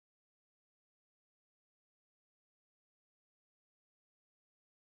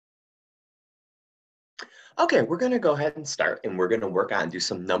Okay, we're going to go ahead and start, and we're going to work on do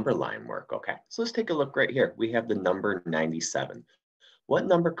some number line work, okay? So let's take a look right here. We have the number 97. What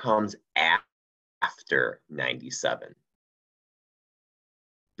number comes after 97?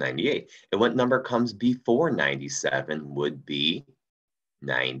 98. And what number comes before 97 would be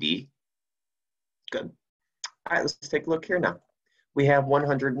 90. Good. All right, let's take a look here now. We have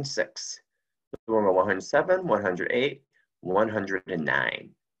 106. We're going 107, 108, 109.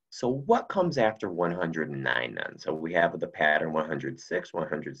 So what comes after 109 then? So we have the pattern 106,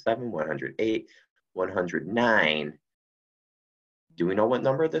 107, 108, 109. Do we know what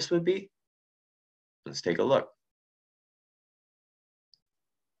number this would be? Let's take a look.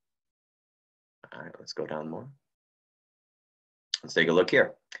 All right, let's go down more. Let's take a look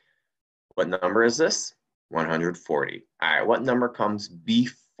here. What number is this? 140. All right, what number comes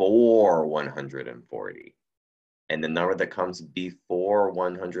before 140? And the number that comes before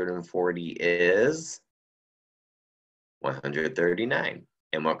 140 is 139.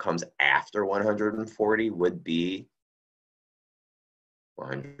 And what comes after 140 would be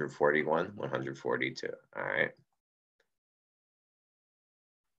 141, 142. All right.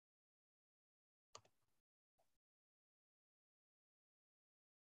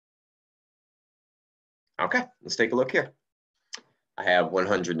 Okay, let's take a look here. I have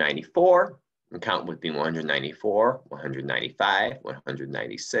 194. And count with me 194, 195,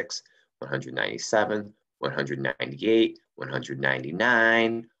 196, 197, 198,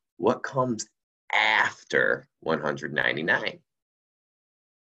 199. What comes after 199?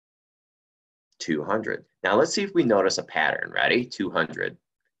 200. Now let's see if we notice a pattern. Ready? 200,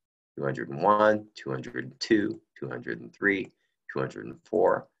 201, 202, 203,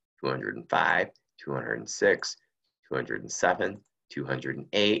 204, 205, 206, 207,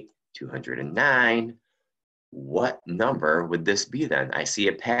 208, 209. What number would this be then? I see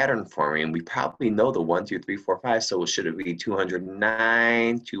a pattern forming, and we probably know the 1, 2, 3, 4, 5. So should it be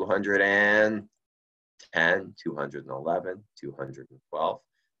 209, 210, 211, 212? All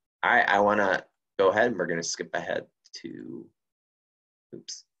right, I want to go ahead, and we're going to skip ahead to,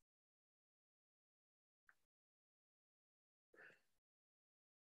 oops.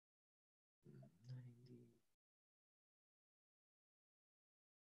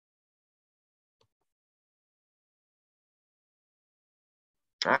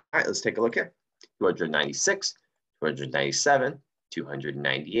 All right, let's take a look here. 296, 297,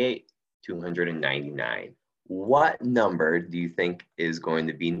 298, 299. What number do you think is going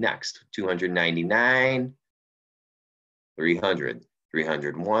to be next? 299, 300,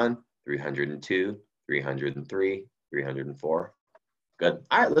 301, 302, 303, 304. Good.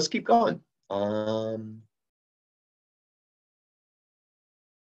 All right, let's keep going.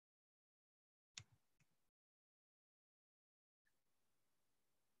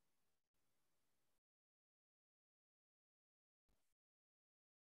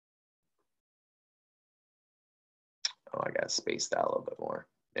 Oh, I got to space that a little bit more.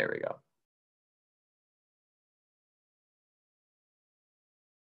 There we go.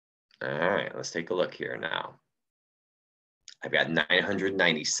 All right, let's take a look here now. I've got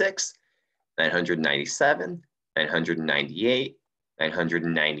 996, 997, 998,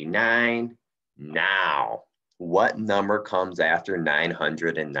 999. Now, what number comes after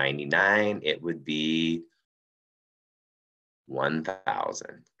 999? It would be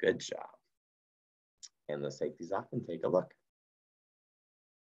 1,000. Good job. And let's take these off and take a look.